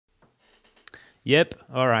Yep.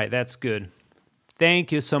 All right. That's good.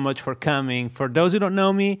 Thank you so much for coming. For those who don't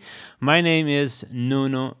know me, my name is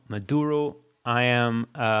Nuno Maduro. I am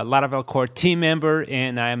a Laravel Core team member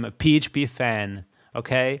and I am a PHP fan.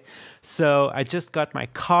 Okay. So I just got my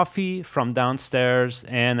coffee from downstairs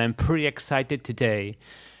and I'm pretty excited today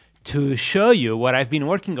to show you what I've been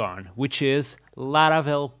working on, which is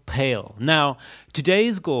Laravel Pail. Now,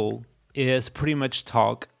 today's goal is pretty much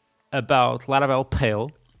talk about Laravel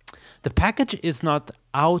Pail. The package is not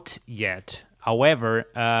out yet. However,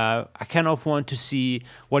 I kind of want to see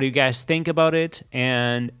what you guys think about it,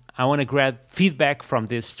 and I want to grab feedback from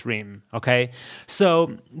this stream, okay?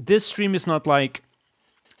 So this stream is not like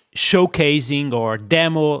showcasing or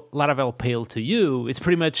demo Laravel Pail to you. It's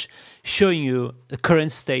pretty much showing you the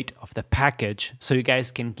current state of the package so you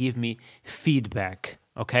guys can give me feedback,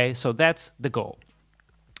 okay? So that's the goal.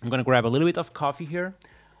 I'm gonna grab a little bit of coffee here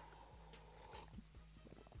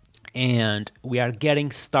and we are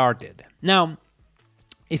getting started. Now,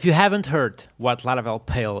 if you haven't heard what Laravel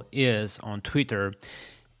Pail is on Twitter,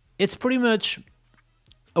 it's pretty much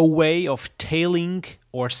a way of tailing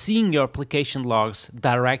or seeing your application logs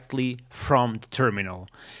directly from the terminal.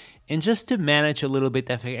 And just to manage a little bit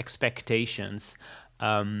of expectations,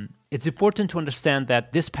 it's important to understand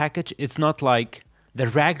that this package is not like the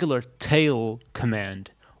regular tail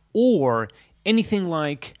command or anything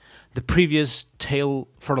like the previous tail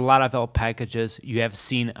for Laravel packages you have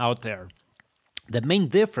seen out there. The main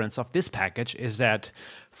difference of this package is that,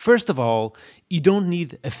 first of all, you don't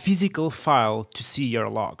need a physical file to see your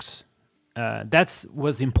logs. That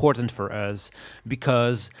was important for us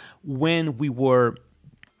because when we were,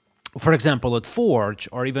 for example, at Forge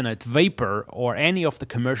or even at Vapor or any of the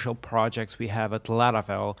commercial projects we have at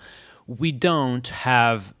Laravel, we don't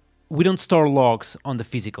store logs on the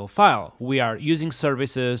physical file. We are using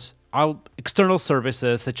services, external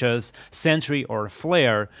services such as Sentry or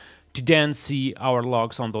Flare, to then see our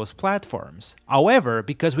logs on those platforms. However,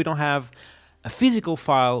 because we don't have a physical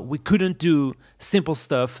file, we couldn't do simple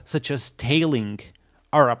stuff such as tailing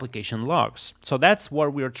our application logs. So that's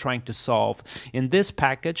what we're trying to solve. And this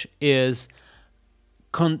package is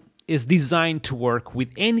designed to work with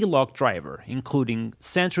any log driver, including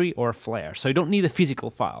Sentry or Flare. So you don't need a physical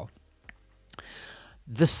file.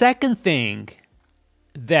 The second thing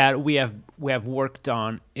that we have worked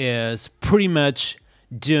on is pretty much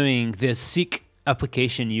doing this Seek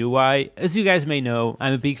application UI. As you guys may know,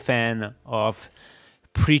 I'm a big fan of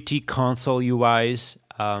pretty console UIs,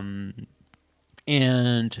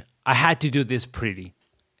 and I had to do this pretty.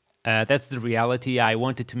 That's the reality. I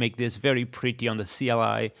wanted to make this very pretty on the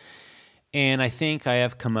CLI, and I think I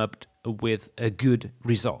have come up with a good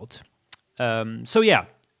result. So yeah,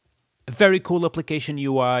 a very cool application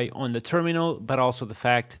UI on the terminal, but also the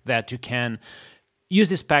fact that you can use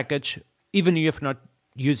this package even if not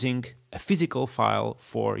using a physical file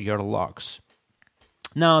for your logs.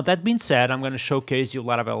 Now, that being said, I'm going to showcase you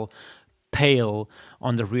Laravel Pail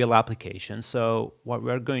on the real application. So what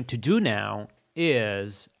we're going to do now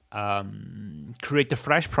is create a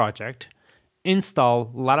fresh project, install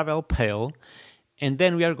Laravel Pail, and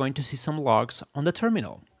then we are going to see some logs on the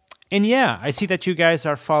terminal. And yeah, I see that you guys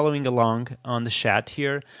are following along on the chat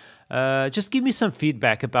here. Just give me some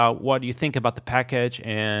feedback about what you think about the package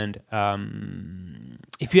and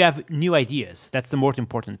if you have new ideas. That's the most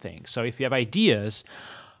important thing. So if you have ideas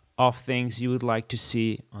of things you would like to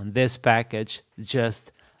see on this package,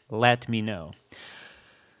 just let me know.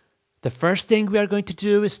 The first thing we are going to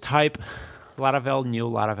do is type Laravel new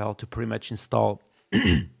Laravel to pretty much install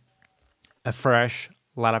a fresh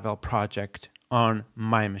Laravel project on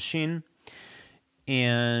my machine.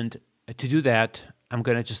 And to do that, I'm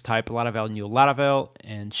going to just type Laravel new Laravel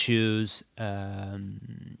and choose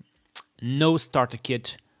no starter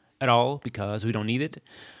kit at all because we don't need it.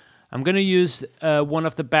 I'm going to use one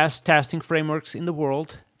of the best testing frameworks in the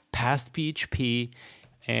world, PastPHP,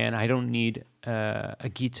 and I don't need a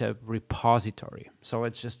GitHub repository. So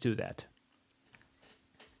let's just do that.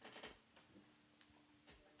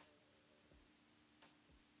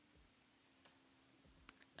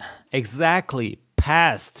 Exactly,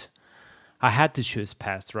 Past. I had to choose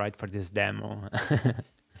Past, right, for this demo.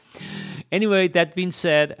 Anyway, that being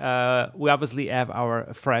said, we obviously have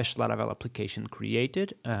our fresh Laravel application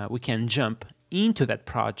created. We can jump into that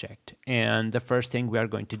project. And the first thing we are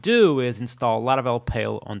going to do is install Laravel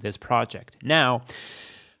Pail on this project. Now,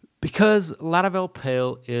 because Laravel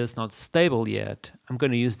Pail is not stable yet, I'm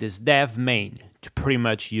going to use this dev main to pretty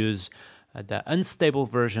much use the unstable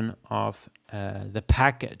version of the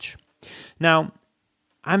package. Now,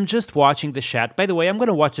 I'm just watching the chat. By the way, I'm going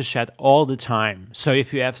to watch the chat all the time. So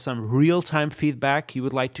if you have some real-time feedback you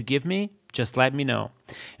would like to give me, just let me know.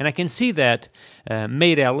 And I can see that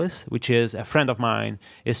Maid Ellis, which is a friend of mine,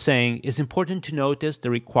 is saying it's important to notice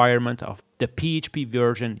the requirement of the PHP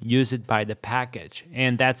version used by the package.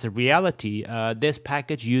 And that's a reality. This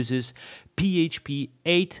package uses PHP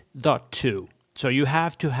 8.2. So you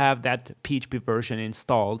have to have that PHP version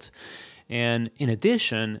installed. And in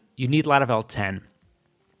addition, you need Laravel 10.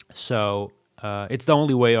 So it's the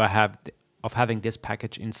only way I have of having this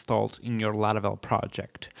package installed in your Laravel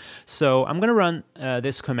project. So I'm going to run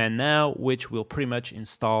this command now, which will pretty much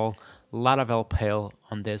install Laravel Pail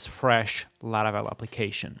on this fresh Laravel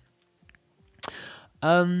application.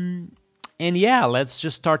 And yeah, let's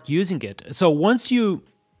just start using it. So once you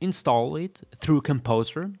install it through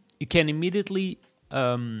Composer, you can immediately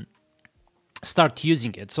start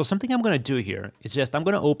using it. So something I'm going to do here is just I'm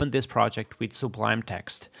going to open this project with Sublime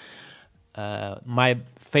Text, my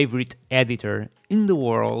favorite editor in the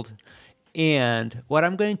world. And what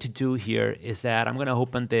I'm going to do here is that I'm going to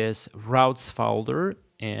open this routes folder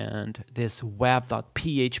and this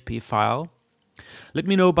web.php file. Let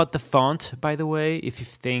me know about the font, by the way, if you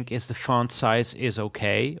think the font size is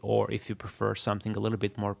okay, or if you prefer something a little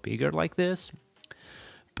bit more bigger like this.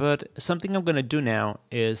 But something I'm going to do now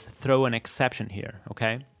is throw an exception here,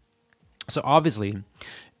 okay? So obviously,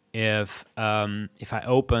 if I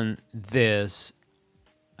open this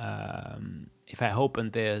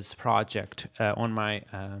project on my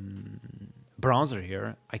browser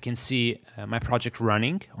here, I can see my project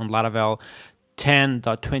running on Laravel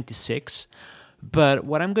 10.26. But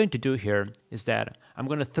what I'm going to do here is that I'm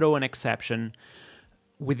going to throw an exception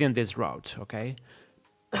within this route, okay?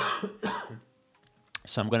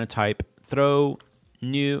 So I'm going to type throw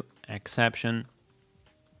new exception,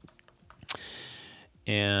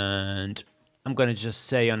 and I'm going to just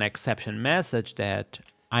say on exception message that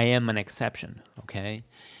I am an exception, okay?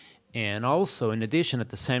 And also, in addition, at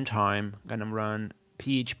the same time, I'm going to run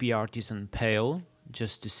PHP artisan pail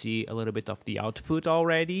just to see a little bit of the output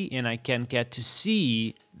already, and I can get to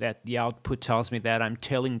see that the output tells me that I'm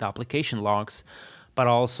tailing the application logs, but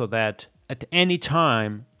also that at any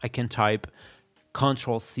time I can type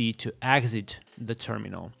Control-C to exit the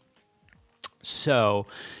terminal. So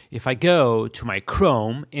if I go to my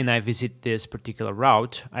Chrome and I visit this particular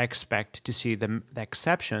route, I expect to see the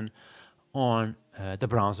exception on the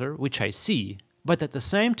browser, which I see. But at the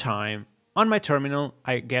same time, on my terminal,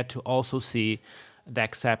 I get to also see the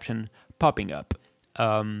exception popping up.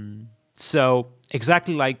 So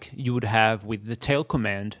exactly like you would have with the tail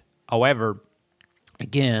command. However,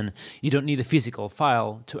 again, you don't need a physical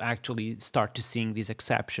file to actually start to seeing these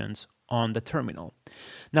exceptions on the terminal.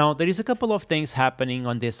 Now, there is a couple of things happening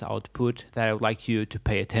on this output that I would like you to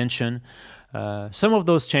pay attention. Some of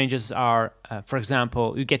those changes are, for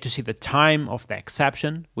example, you get to see the time of the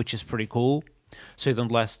exception, which is pretty cool. So you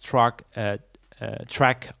don't lose track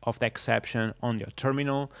of the exception on your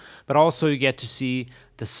terminal, but also you get to see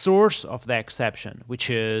the source of the exception, which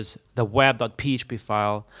is the web.php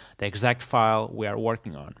file, the exact file we are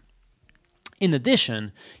working on. In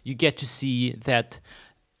addition, you get to see that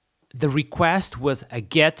the request was a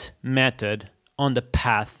get method on the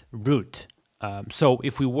path route. So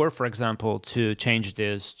if we were, for example, to change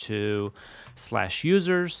this to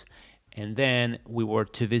 /users, and then we were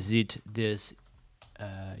to visit this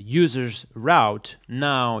users route,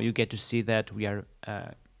 now you get to see that we are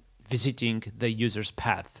visiting the user's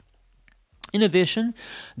path. In addition,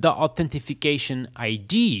 the authentication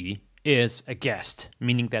ID is a guest,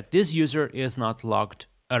 meaning that this user is not logged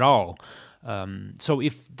at all. So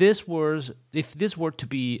if this were to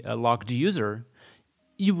be a logged user,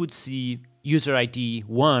 you would see user ID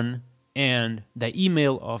 1 and the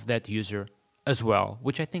email of that user as well,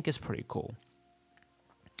 which I think is pretty cool.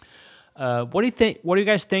 What do you think? What do you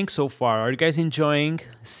guys think so far? Are you guys enjoying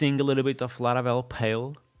seeing a little bit of Laravel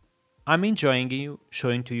Pail? I'm enjoying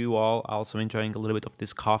showing to you all. Also enjoying a little bit of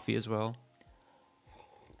this coffee as well.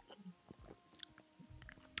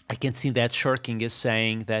 I can see that Shirking is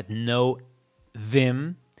saying that no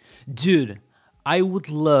Vim. Dude, I would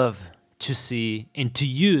love to see and to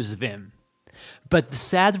use Vim. But the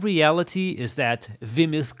sad reality is that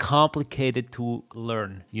Vim is complicated to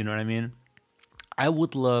learn. You know what I mean? I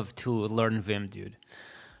would love to learn Vim, dude.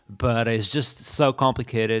 But it's just so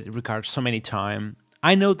complicated. It requires so many time.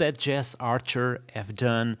 I know that Jess Archer have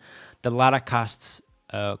done the Laracast's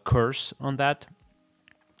course on that.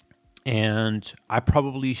 And I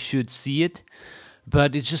probably should see it.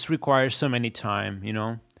 But it just requires so many time, you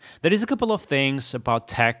know? There is a couple of things about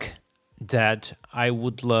tech that I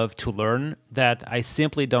would love to learn that I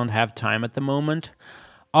simply don't have time at the moment.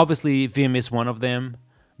 Obviously, Vim is one of them,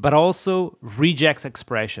 but also regex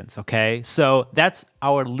expressions, okay? So that's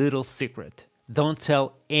our little secret. Don't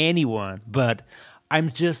tell anyone, but I'm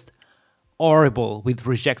just horrible with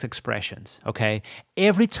regex expressions, okay?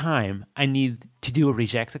 Every time I need to do a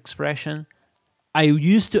regex expression, I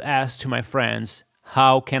used to ask to my friends,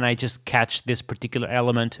 how can I just catch this particular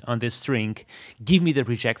element on this string? Give me the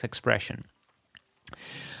regex expression.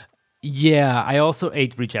 Yeah, I also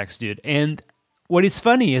ate rejects, dude. And what is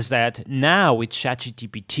funny is that now with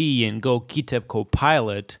ChatGPT and Go GitHub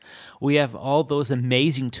Copilot, we have all those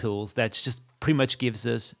amazing tools that just pretty much gives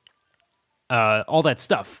us all that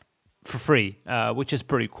stuff for free, which is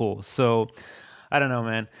pretty cool. So I don't know,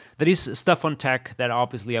 man. There is stuff on tech that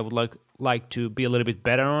obviously I would like to be a little bit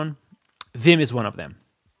better on. Vim is one of them.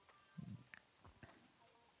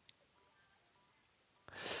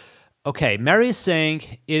 Okay, Mary is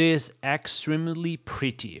saying it is extremely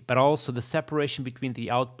pretty, but also the separation between the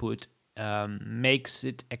output makes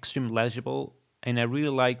it extremely legible, and I really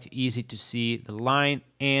liked easy to see the line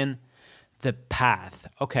and the path.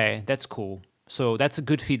 Okay, that's cool. So that's a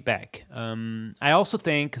good feedback. I also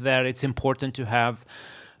think that it's important to have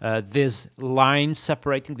this line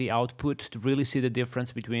separating the output to really see the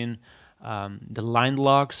difference between the line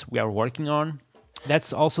logs we are working on.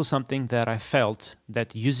 That's also something that I felt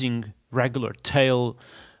that using regular tail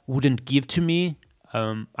wouldn't give to me.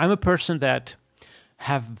 I'm a person that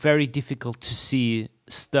have very difficult to see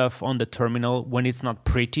stuff on the terminal when it's not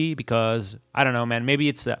pretty, because I don't know, man, maybe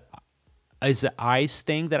it's an eyes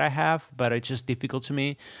thing that I have, but it's just difficult to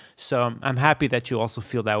me. So I'm happy that you also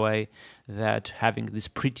feel that way, that having this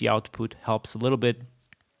pretty output helps a little bit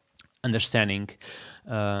understanding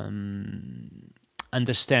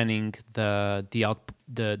understanding the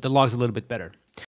logs a little bit better.